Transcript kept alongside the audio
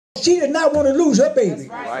She did not want to lose her baby.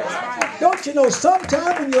 Right. Don't you know,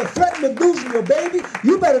 sometime when you're threatened with losing your baby,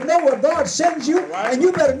 you better know where God sends you, and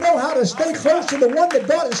you better know how to stay close to the one that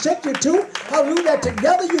God has sent you to. Hallelujah. That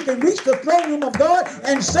together you can reach the throne room of God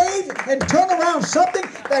and save and turn around something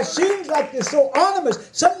that seems like it's so ominous,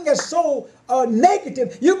 something that's so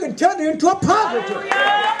negative. You can turn it into a positive.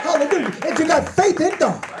 Hallelujah. If you got faith in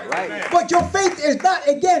God. Right. But your faith is not,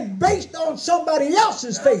 again, based on somebody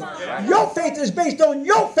else's faith. Your faith is based on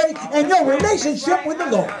your faith and your relationship with the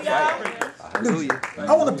Lord. Hallelujah.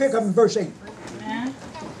 I want to pick up in verse 8.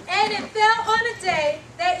 And it fell on a day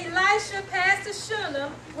that Elisha passed to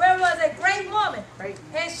Shunem, where was a great woman,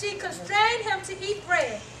 and she constrained him to eat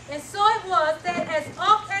bread. And so it was that as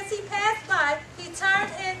oft as he passed by, he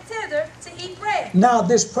turned in thither to eat bread. Now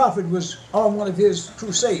this prophet was on one of his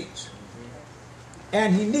crusades,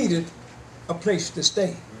 and he needed a place to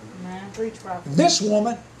stay. This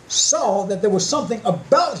woman saw that there was something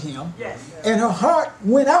about him, and her heart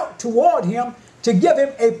went out toward him to give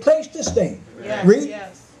him a place to stay. Read.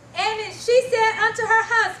 And she said unto her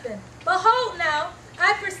husband, Behold now,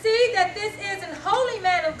 I perceive that this is an holy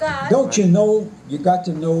man of God. Don't you know, you got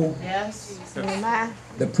to know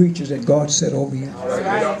the preachers that God set over you.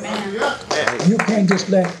 You can't just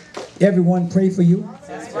let everyone pray for you.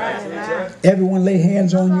 Everyone lay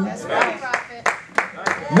hands on you.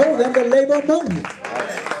 Know them that labor among you.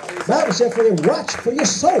 The Bible said for they watch for your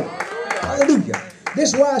soul. Hallelujah.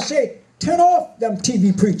 This is why I say, turn off them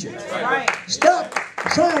TV preachers. Stop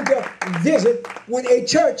trying to visit with a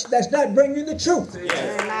church that's not bringing the truth.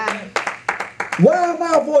 Why am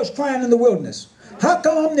our voice crying in the wilderness? How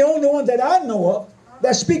come I'm the only one that I know of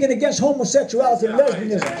that's speaking against homosexuality and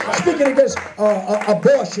lesbianism, speaking against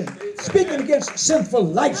abortion, speaking against sinful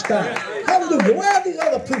lifestyle? Hallelujah. Where are these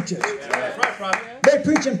other preachers? They're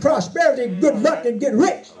preaching prosperity, good luck, and get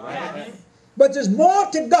rich. But there's more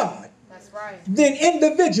to God than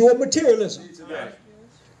individual materialism.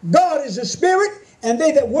 God is a spirit, and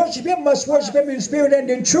they that worship him must worship him in spirit and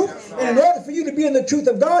in truth. And in order for you to be in the truth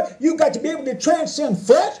of God, you've got to be able to transcend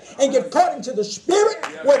flesh and get caught into the spirit,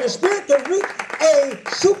 where the spirit can reach a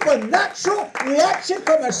supernatural reaction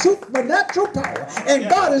from a supernatural power. And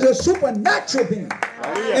God is a supernatural being.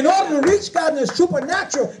 In order to reach God in a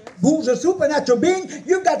supernatural, who's a supernatural being,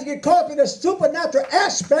 you've got to get caught up in the supernatural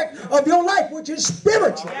aspect of your life, which is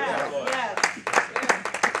spiritual.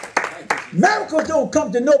 Miracles don't come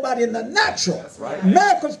to nobody in the natural.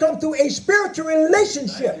 Miracles come through a spiritual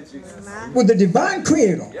relationship with the divine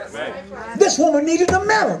creator. This woman needed a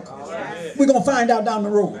miracle. We're going to find out down the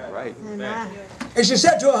road. And she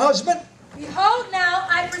said to her husband, Behold now,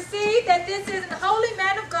 I perceive that this is an holy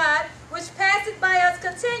man of God, which passeth by us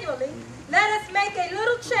continually. Let us make a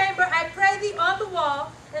little chamber, I pray thee, on the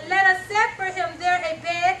wall, and let us set for him there a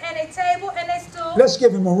bed and a table and a stool. Let's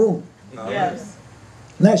give him a room.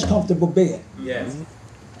 Nice comfortable bed.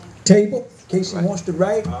 Table, in case he wants to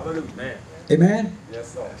write. Amen.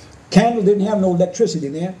 Candle, didn't have no electricity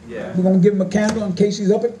there. We're going to give him a candle in case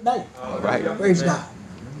he's up at night. Praise God.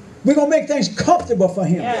 We're going to make things comfortable for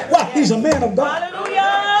him. Why? He's a man of God.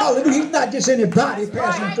 Hallelujah. He's not just anybody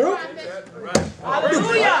passing through.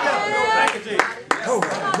 Hallelujah.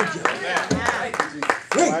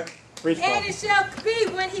 And it shall be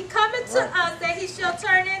when he cometh to us that he shall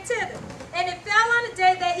turn in thither. And it fell on the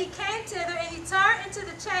day that he came thither, and he turned into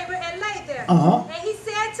the chamber and lay there. And he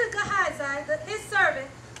said to Gehazi, his servant,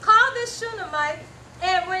 Call this Shunammite.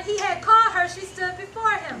 And when he had called her, she stood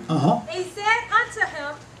before him. And he said unto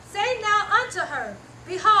him, Say now unto her,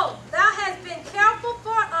 Behold, thou hast been careful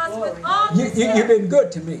for us with all this. You've been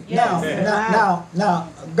good to me. Now,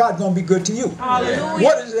 God's going to be good to you. Hallelujah.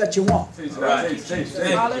 What is it that you want?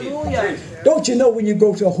 Hallelujah. Don't you know when you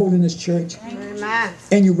go to a holiness church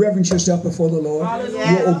and you reverence yourself before the Lord,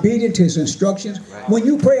 you're obedient to his instructions. When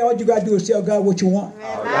you pray, all you got to do is tell God what you want. And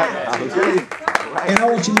I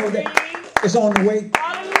want you to know that it's on the way.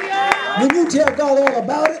 When you tell God all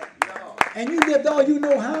about it and you lived all you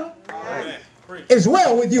know how, it's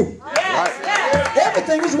well with you.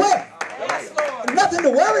 Everything is well. Nothing to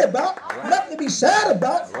worry about, nothing to be sad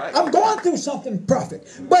about. I'm going through something, prophet.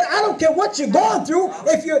 But I don't care what you're going through.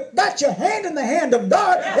 If you got your hand in the hand of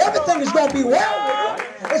God, everything is going to be well with you.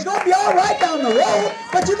 It's going to be all right down the road,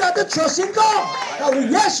 but you got to trust in God. Hallelujah.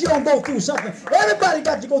 Yes, you're going to go through something. Everybody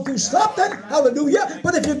got to go through something. Hallelujah.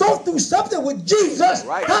 But if you go through something with Jesus,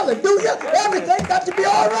 hallelujah, everything got to be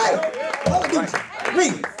all right. Hallelujah.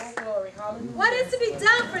 Read. What is to be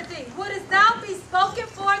done for thee? Wouldst thou be spoken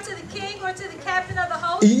for to the king or to the captain of the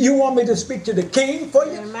host? You want me to speak to the king for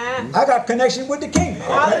you? Amen. I got connection with the king.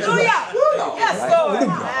 Hallelujah. Yes, Lord.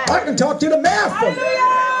 I can talk to the mayor for you.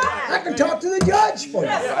 I can talk to the judge for you.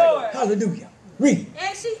 Hallelujah. Read.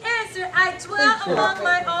 And she answered, I dwell among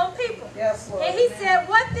my own people. And he said,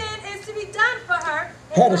 what then is to be done for her?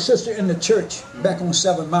 Had a sister in the church back on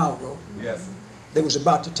 7 Mile Road. They was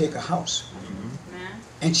about to take a house.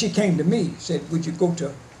 And she came to me, said, would you go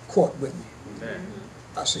to court with me?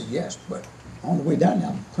 I said, yes, but on the way down there,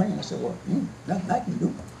 I'm praying. I said, well, nothing I can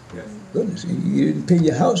do. Goodness, you didn't pay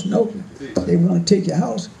your house? No. They want to take your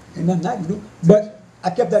house. Ain't nothing I can do. But I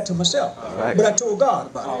kept that to myself. But I told God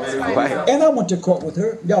about it. And I went to court with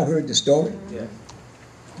her. Y'all heard the story.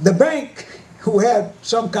 The bank, who had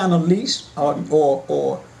some kind of lease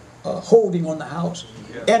or holding on the house,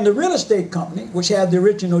 and the real estate company, which had the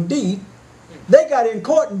original deed, they got in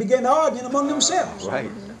court and began arguing among themselves.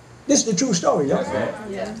 This is the true story, y'all.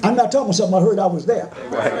 I'm not talking about something I heard. I was there.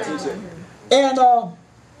 And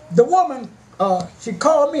the woman, she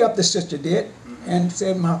called me up, the sister did, and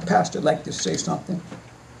said, my pastor would like to say something.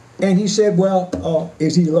 And he said, well,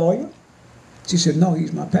 is he a lawyer? She said, no,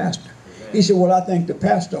 he's my pastor. He said, well, I think the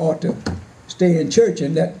pastor ought to stay in church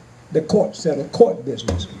and let the court settle court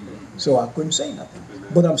business. So I couldn't say nothing.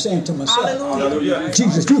 But I'm saying to myself, hallelujah.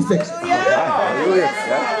 Jesus, you fix it.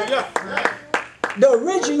 The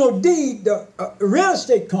original deed, the real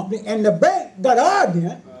estate company and the bank got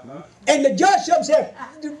arguing, and the judge said,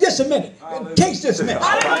 just a minute, case dismissed.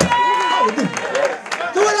 Hallelujah.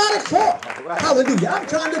 Do it out of court. Hallelujah. I'm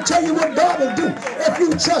trying to tell you what God will do. If you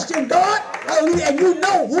trust in God, hallelujah, and you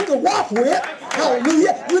know who to walk with,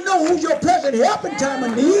 hallelujah, you know who's your present help in time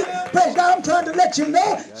of need. Praise God, I'm trying to let you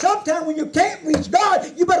know, sometime when you can't reach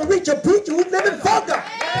God, you better reach a preacher who's living for God.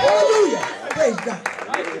 Hallelujah. Praise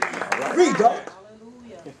God. Read, God.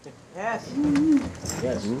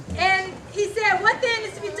 And he said, what then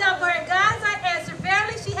is to be done for her? Gehazi answered,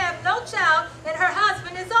 verily she hath no child, and her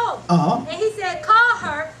husband is old. And he said, call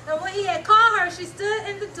her. And when he had called her, she stood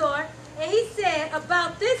in the door. And he said,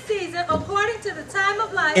 about this season, according to the time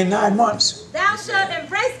of life, in 9 months, thou shalt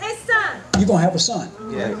embrace a son. You're going to have a son.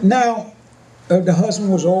 Now, the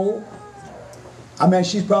husband was old. I mean,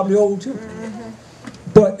 she's probably old too.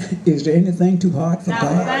 But is there anything too hard for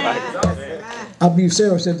God? I believe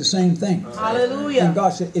Sarah said the same thing. Hallelujah. And God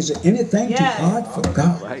said, is there anything too hard for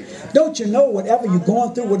God? Don't you know whatever you're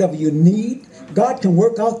going through, whatever you need, God can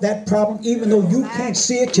work out that problem even though you can't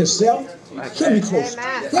see it yourself? Hear me close.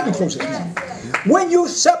 Hear me close. When you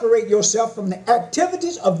separate yourself from the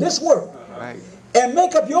activities of this world and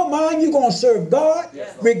make up your mind you're going to serve God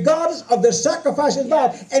regardless of the sacrifice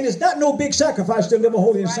involved. And it's not no big sacrifice to live a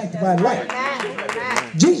holy and sanctified life.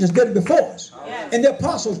 Jesus did it before us. And the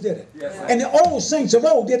apostles did it. And the old saints of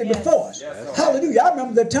old did it before us. Hallelujah. I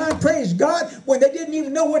remember the time, praise God, when they didn't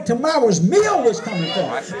even know where tomorrow's meal was coming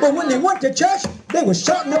from. But when they went to church, they were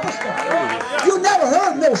shouting up a storm. You never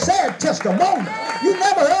heard no sad testimony. You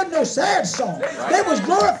never heard no sad song. They was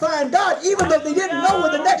glorifying God even though they didn't know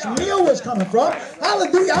where the next meal was coming from.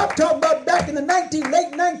 Hallelujah. I'm talking about back in the late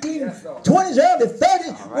 1920s, early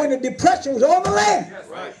 30s when the Depression was on the land.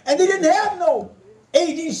 And they didn't have no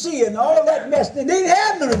ADC and all that mess. They didn't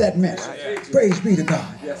have none of that mess. Praise be to God.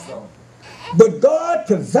 But God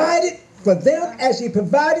provided for them as he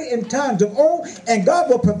provided in times of old, and God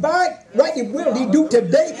will provide, right? He will. He do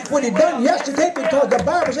today what he done yesterday, because the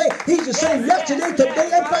Bible says he's the same yesterday, today,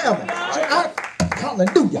 and forever. So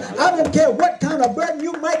hallelujah. I don't care what kind of burden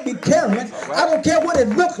you might be carrying. I don't care what it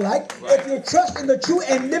looks like. If you trust in the true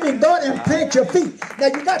and living God and plant your feet. Now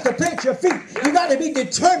you got to plant your feet. You got to be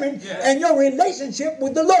determined in your relationship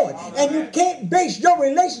with the Lord. And you can't base your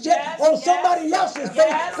relationship on somebody else's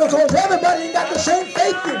faith, because everybody ain't got the same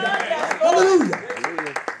faith you got. Hallelujah.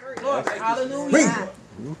 Hallelujah. Read.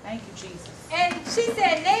 Thank you, Jesus. And she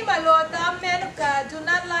said, nay, my Lord, thou man of God, do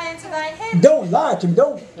not lie into thine hand. Don't lie to me.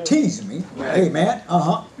 Don't tease me. Amen.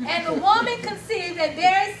 And the woman conceived and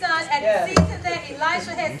bare a son at the season that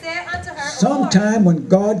Elisha had said unto her. Sometime when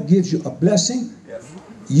God gives you a blessing,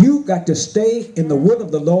 you got to stay in the will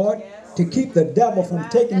of the Lord to keep the devil from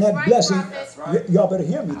taking that blessing. Y'all better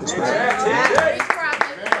hear me this morning.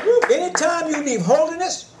 Anytime you leave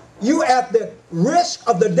holiness, you at the risk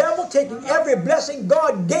of the devil taking every blessing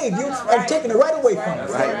God gave you and taking it right away from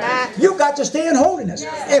you. You got to stay in holiness.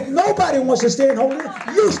 If nobody wants to stay in holiness,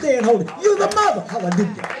 you stay in holiness. You the mother.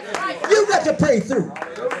 Hallelujah. You got to pray through.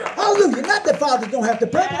 Hallelujah. Not that fathers don't have to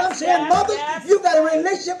pray, but I'm saying mothers, you got a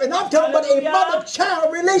relationship, and I'm talking about a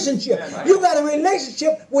mother-child relationship. You got a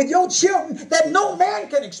relationship with your children that no man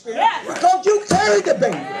can experience because you carry the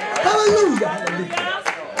baby. Hallelujah. Hallelujah.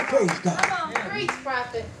 Praise God.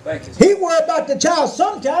 Prophet. He worry about the child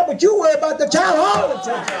sometime, but you worry about the child all the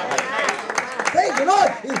time. Praise the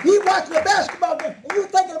Lord. If he watching the basketball game, You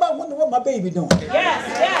thinking about wondering what my baby doing. Yes,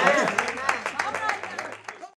 yes.